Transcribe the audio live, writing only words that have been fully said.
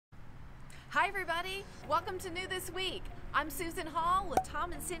Hi everybody, welcome to New This Week. I'm Susan Hall with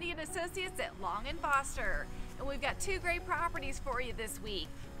Tom and Cindy and Associates at Long & Foster, and we've got two great properties for you this week.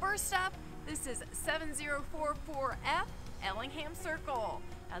 First up, this is 7044F Ellingham Circle.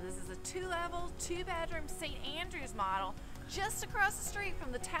 Now this is a two-level, two-bedroom St. Andrews model just across the street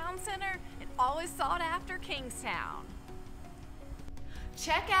from the town center and always sought after Kingstowne.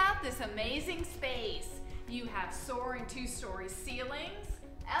 Check out this amazing space. You have soaring two-story ceilings,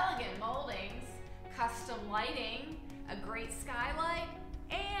 elegant moldings, custom lighting, a great skylight,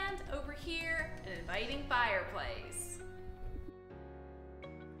 and over here, an inviting fireplace.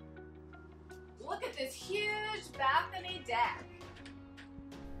 Look at this huge balcony deck.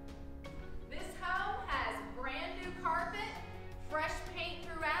 This home has brand new carpet, fresh paint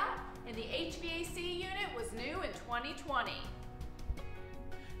throughout, and the HVAC unit was new in 2020.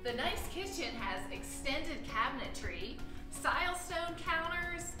 The nice kitchen has extended cabinetry, silestone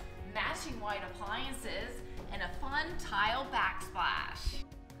counters, matching white appliances, and a fun tile backsplash.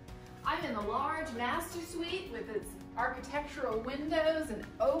 I'm in the large master suite with its architectural windows and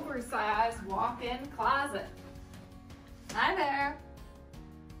oversized walk-in closet. Hi there.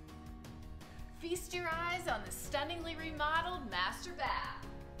 Feast your eyes on the stunningly remodeled master bath.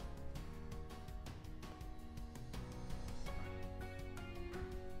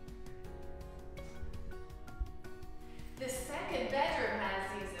 The second bedroom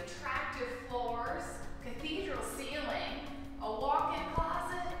has these attractive floors, cathedral ceiling, a walk-in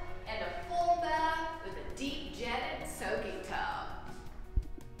closet, and a full bath with a deep jetted soaking tub.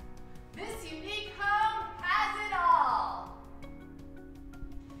 This unique home has it all!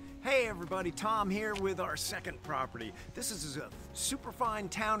 Hey everybody, Tom here with our second property. This is a super fine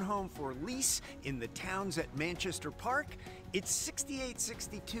townhome for lease in the Towns at Manchester Park. It's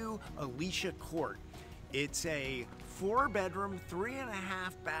 6862 Alicia Court. It's a 4-bedroom, 3.5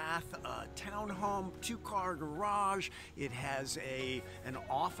 bath townhome, 2-car garage. It has an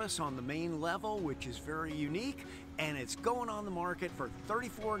office on the main level, which is very unique, and it's going on the market for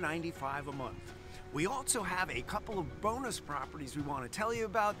 $34.95 a month. We also have a couple of bonus properties we want to tell you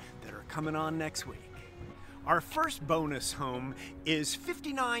about that are coming on next week. Our first bonus home is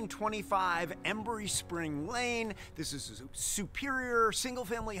 5925 Embry Spring Lane. This is a superior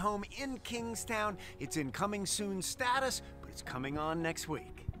single-family home in Kingstowne. It's in coming soon status, but it's coming on next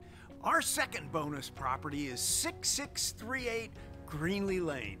week. Our second bonus property is 6638 Greenleigh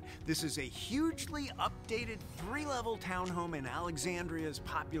Lane. This is a hugely updated 3-level townhome in Alexandria's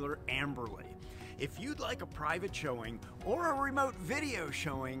popular Embry. If you'd like a private showing or a remote video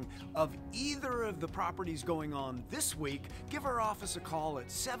showing of either of the properties going on this week, give our office a call at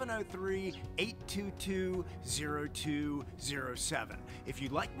 703-822-0207. If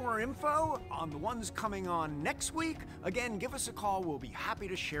you'd like more info on the ones coming on next week, again, give us a call. We'll be happy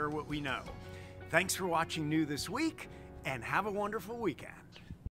to share what we know. Thanks for watching New This Week, and have a wonderful weekend.